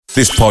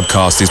This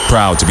podcast is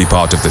proud to be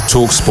part of the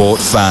TalkSport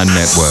Fan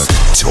Network.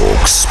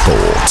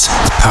 TalkSport.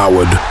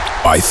 Powered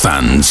by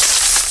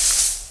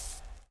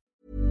fans.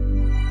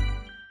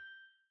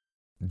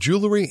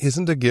 Jewelry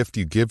isn't a gift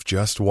you give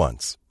just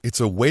once. It's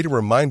a way to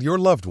remind your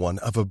loved one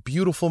of a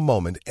beautiful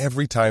moment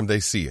every time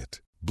they see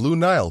it. Blue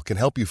Nile can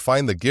help you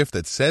find the gift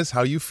that says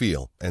how you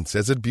feel and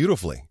says it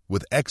beautifully,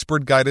 with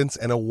expert guidance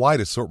and a wide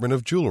assortment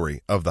of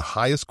jewelry of the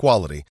highest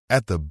quality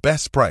at the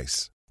best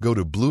price. Go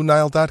to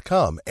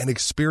BlueNile.com and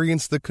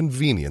experience the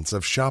convenience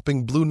of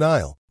shopping Blue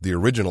Nile, the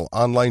original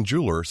online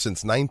jeweler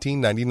since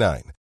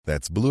 1999.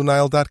 That's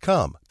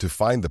BlueNile.com to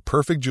find the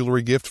perfect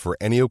jewelry gift for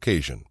any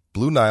occasion.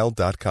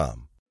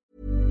 BlueNile.com.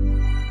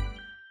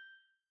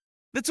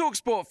 The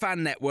TalkSport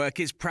Fan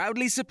Network is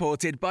proudly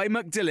supported by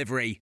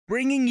McDelivery,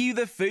 bringing you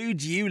the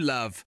food you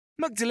love.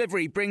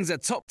 McDelivery brings a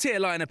top-tier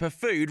lineup of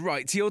food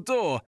right to your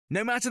door.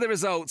 No matter the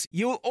result,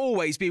 you'll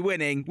always be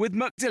winning with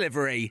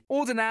McDelivery.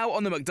 Order now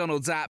on the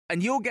McDonald's app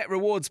and you'll get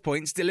rewards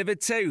points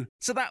delivered too.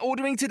 So that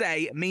ordering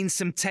today means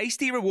some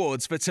tasty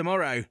rewards for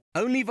tomorrow.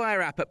 Only via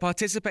app at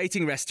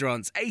participating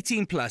restaurants.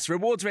 18 plus.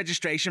 Rewards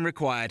registration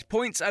required.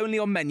 Points only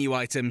on menu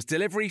items.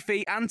 Delivery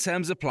fee and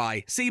terms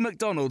apply. See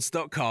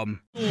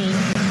mcdonalds.com.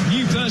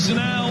 New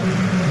personnel,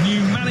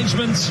 new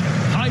management,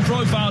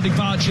 high-profile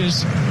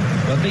departures.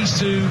 But these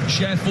two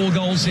share 4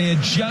 goals here,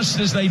 just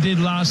as they did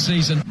last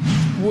season.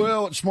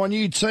 Well, it's my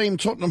new team,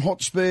 Tottenham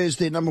Hotspurs.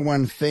 Their number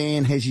one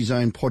fan has his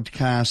own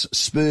podcast,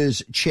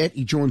 Spurs Chat.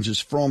 He joins us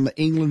from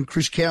England.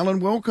 Chris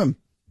Cowlin, welcome.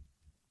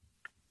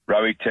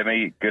 Rowie,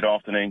 Timmy, good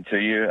afternoon to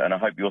you, and I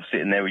hope you're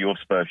sitting there with your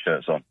Spurs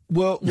shirts on.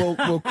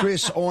 Well,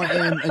 Chris, I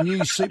am a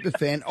new super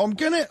fan. I'm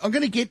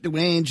gonna get to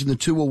Ange and the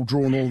 2-2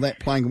 draw and all that,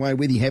 playing away,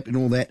 whether he happy and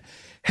all that.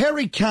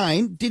 Harry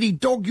Kane, did he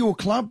dog your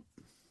club?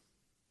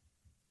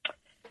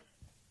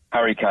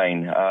 Harry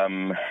Kane,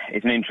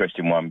 it's an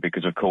interesting one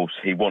because, of course,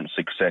 he wants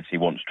success, he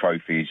wants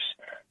trophies.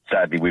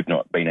 Sadly, we've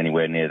not been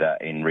anywhere near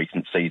that in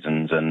recent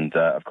seasons, and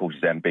of course,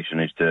 his ambition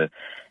is to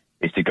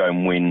go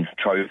and win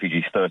trophies.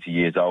 He's 30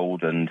 years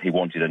old, and he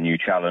wanted a new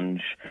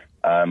challenge.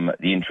 The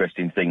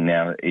interesting thing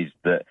now is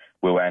that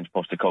will Ange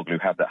Postecoglou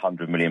have that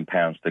 £100 million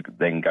to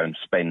then go and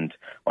spend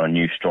on a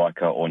new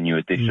striker or new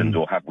additions,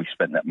 or have we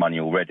spent that money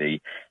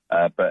already?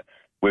 But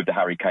with the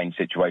Harry Kane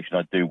situation,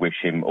 I do wish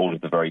him all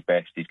of the very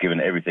best. He's given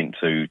everything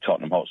to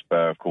Tottenham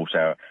Hotspur, of course,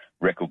 our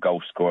record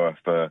goal scorer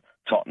for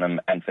Tottenham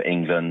and for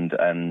England.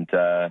 And,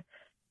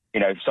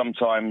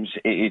 sometimes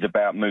it is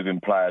about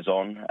moving players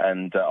on.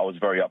 And I was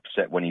very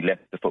upset when he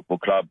left the football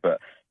club. But,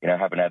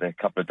 having had a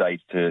couple of days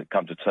to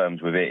come to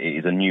terms with it, it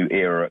is a new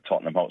era at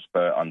Tottenham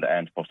Hotspur under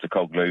Ange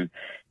Postecoglou.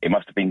 It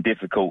must have been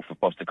difficult for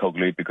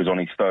Postecoglou because on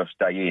his first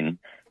day in,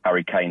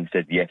 Harry Kane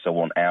said, yes, I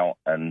want out.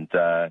 And,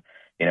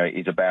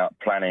 it's about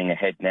planning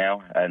ahead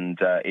now, and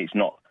it's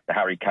not the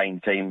Harry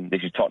Kane team.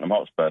 This is Tottenham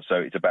Hotspur, so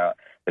it's about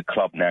the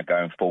club now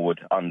going forward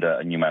under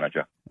a new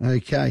manager.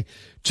 Okay.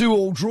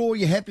 2-2 draw,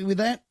 you happy with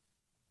that?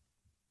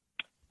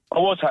 I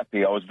was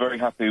happy. I was very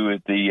happy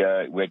with we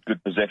had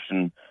good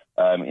possession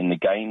in the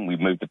game. We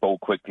moved the ball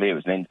quickly. It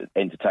was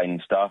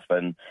entertaining stuff.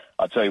 And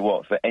I'll tell you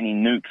what, for any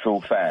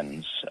neutral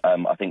fans,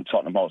 I think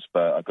Tottenham Hotspur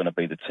are going to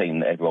be the team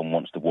that everyone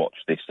wants to watch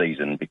this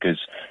season because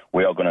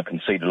we are going to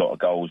concede a lot of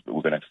goals, but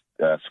we're going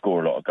to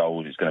score a lot of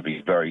goals. It's going to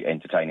be very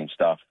entertaining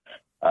stuff.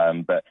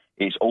 But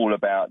it's all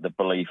about the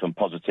belief and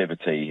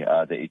positivity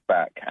that is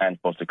back.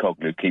 And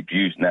Postecoglou keeps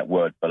using that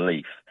word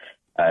belief.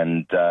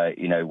 And,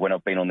 when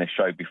I've been on this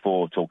show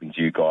before talking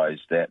to you guys,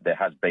 there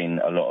has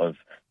been a lot of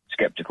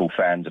sceptical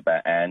fans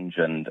about Ange,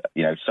 and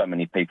so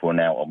many people are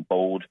now on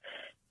board.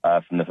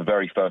 From the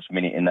very first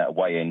minute in that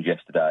away end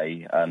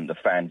yesterday, the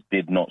fans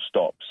did not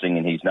stop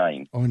singing his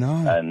name. Oh no!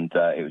 And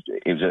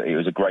it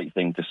was a great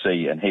thing to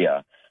see and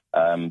hear.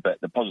 But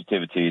the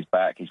positivity is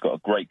back. He's got a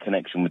great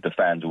connection with the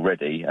fans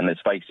already. And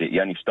let's face it, he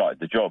only started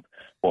the job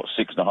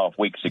 6.5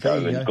 weeks ago,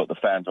 and he's got the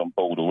fans on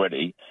board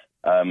already.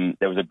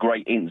 There was a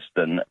great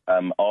incident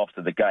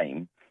after the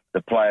game.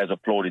 The players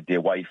applauded the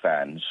away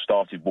fans,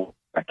 started walking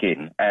back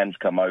in, and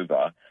come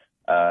over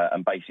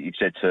and basically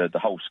said to the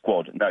whole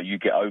squad, no, you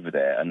get over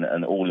there.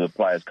 And all of the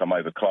players come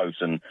over close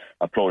and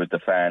applauded the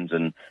fans.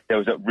 And there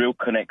was that real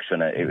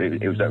connection.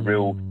 It was that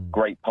real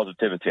great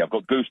positivity. I've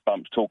got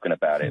goosebumps talking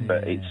about it,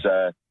 but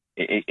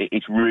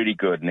it's really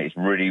good, and it's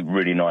really,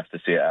 really nice to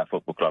see it at our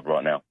football club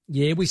right now.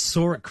 Yeah, we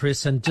saw it,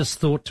 Chris, and just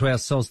thought to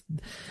ourselves,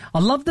 I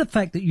love the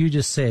fact that you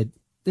just said,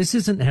 this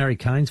isn't Harry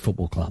Kane's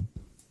football club.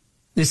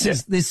 This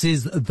is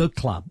the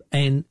club,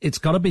 and it's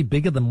got to be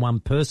bigger than one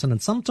person.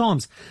 And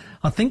sometimes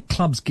I think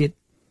clubs get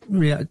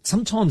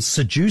sometimes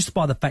seduced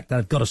by the fact that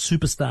they've got a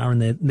superstar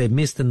in their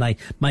midst and they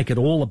make it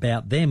all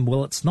about them.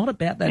 Well, it's not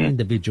about that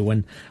individual,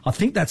 and I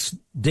think that's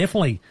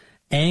definitely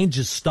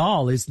Ange's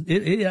style.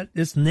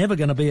 It's never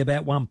going to be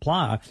about one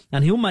player,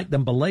 and he'll make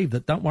them believe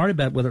that don't worry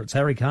about whether it's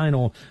Harry Kane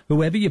or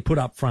whoever you put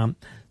up front.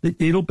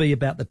 It'll be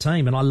about the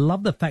team. And I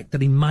love the fact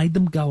that he made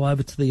them go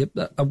over to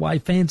the away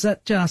fans.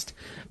 That just,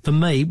 for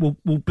me, will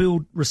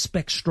build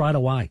respect straight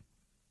away.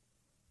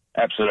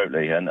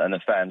 Absolutely, and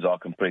the fans are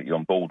completely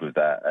on board with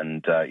that.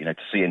 And, to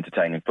see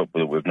entertaining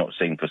football that we've not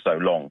seen for so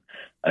long.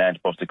 And Ange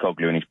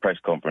Postecoglou in his press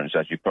conference,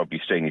 as you've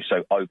probably seen, is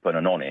so open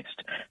and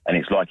honest. And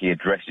it's like he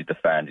addresses the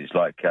fans. It's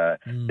like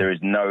there is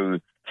no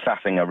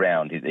faffing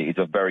around. It's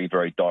a very,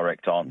 very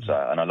direct answer.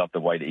 And I love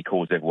the way that he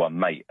calls everyone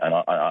mate. And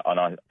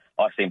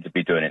I seem to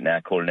be doing it now,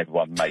 calling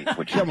everyone mate.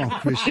 Come on,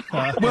 Chris.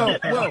 Well,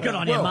 good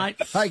on you, mate.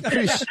 Hey,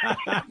 Chris,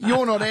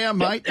 you're not our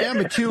mate. Our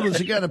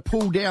Matildas are going to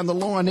pull down the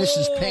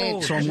Lioness's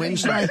pants on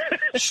Wednesday,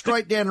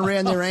 straight down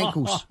around their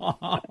ankles.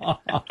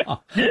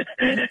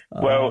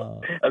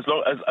 Well, as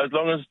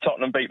long as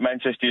Tottenham beat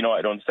Manchester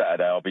United on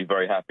Saturday, I'll be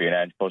very happy in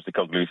Ange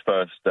Postecoglou's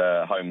first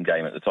home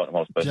game at the Tottenham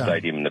Hotspur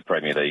Stadium in the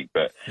Premier League.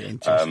 But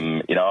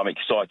I'm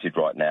excited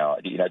right now.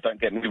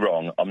 Don't get me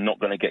wrong. I'm not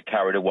going to get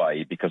carried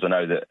away because I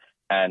know that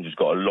Ange has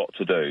got a lot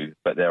to do,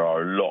 but there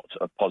are a lot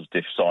of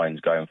positive signs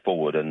going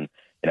forward. And,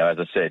 as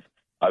I said,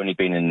 only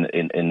been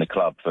in the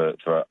club for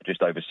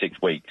just over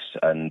 6 weeks,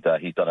 and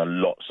he's done a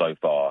lot so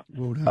far.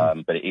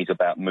 Well but it is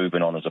about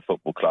moving on as a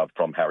football club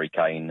from Harry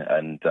Kane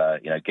and,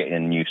 getting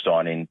in a new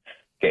signing,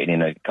 getting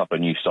in a couple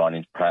of new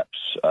signings perhaps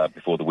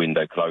before the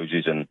window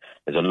closes. And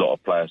there's a lot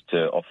of players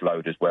to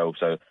offload as well.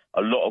 So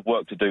a lot of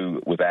work to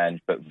do with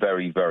Ange, but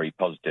very, very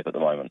positive at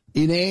the moment.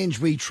 In Ange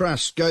we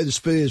trust. Go the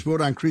Spurs. Well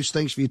done, Chris.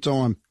 Thanks for your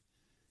time.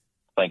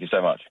 Thank you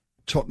so much.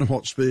 Tottenham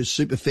Hotspurs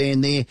super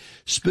fan there.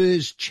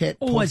 Spurs Chat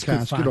Always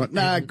podcast. Good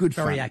fun. Good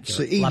Very fun. accurate.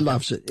 So he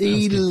loves it.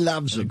 He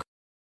loves it.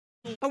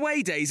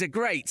 Away days are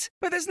great,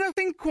 but there's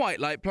nothing quite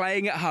like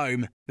playing at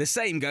home. The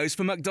same goes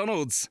for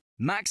McDonald's.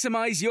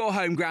 Maximise your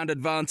home ground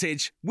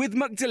advantage with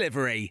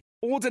McDelivery.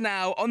 Order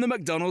now on the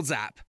McDonald's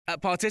app.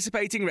 At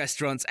participating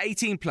restaurants,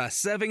 18 plus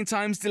serving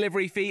times,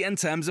 delivery fee and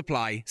terms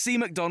apply. See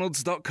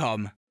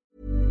mcdonalds.com.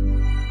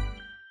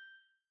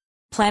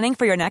 Planning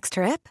for your next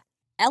trip?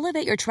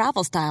 Elevate your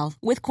travel style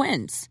with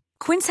Quince.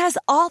 Quince has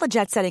all the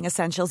jet-setting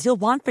essentials you'll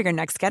want for your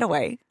next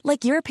getaway,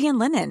 like European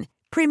linen,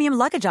 premium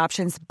luggage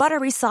options,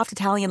 buttery soft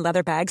Italian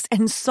leather bags,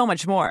 and so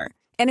much more.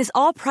 And is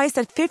all priced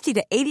at 50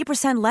 to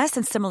 80% less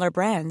than similar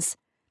brands.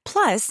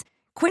 Plus,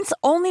 Quince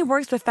only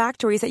works with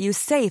factories that use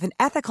safe and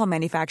ethical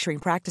manufacturing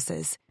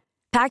practices.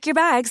 Pack your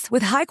bags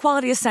with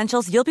high-quality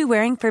essentials you'll be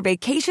wearing for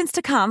vacations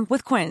to come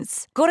with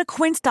Quince. Go to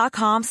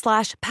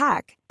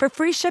quince.com/pack for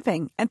free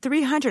shipping and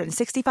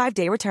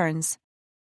 365-day returns.